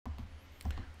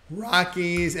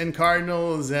Rockies and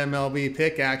Cardinals MLB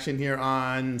pick action here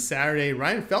on Saturday.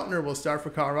 Ryan Feltner will start for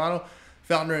Colorado.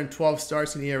 Feltner in 12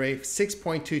 starts in ERA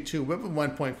 6.22, whip of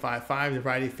 1.55. The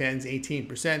variety fans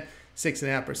 18%,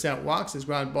 6.5% walks. His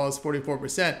ground balls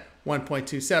 44%,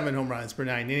 1.27 home runs per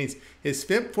 9 innings. His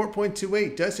FIP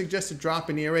 4.28 does suggest a drop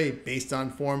in ERA based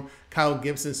on form. Kyle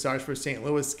Gibson starts for St.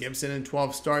 Louis. Gibson in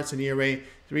 12 starts in ERA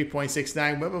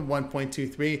 3.69, whip of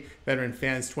 1.23. Veteran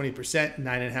fans 20%,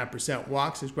 9.5%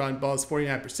 walks. His ground balls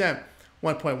 49%,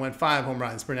 1.15 home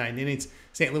runs per 9 innings.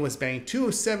 St. Louis banged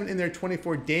 207 in their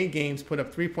 24-day games, put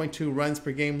up 3.2 runs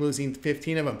per game, losing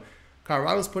 15 of them.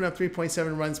 Colorado's put up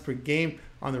 3.7 runs per game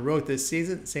on the road this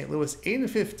season. St. Louis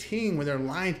 8-15 when they're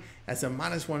lined as a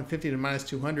 -150 to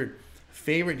 -200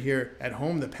 favorite here at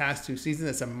home the past two seasons.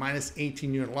 That's a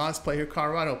 -18 unit loss. Play here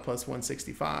Colorado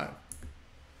 +165.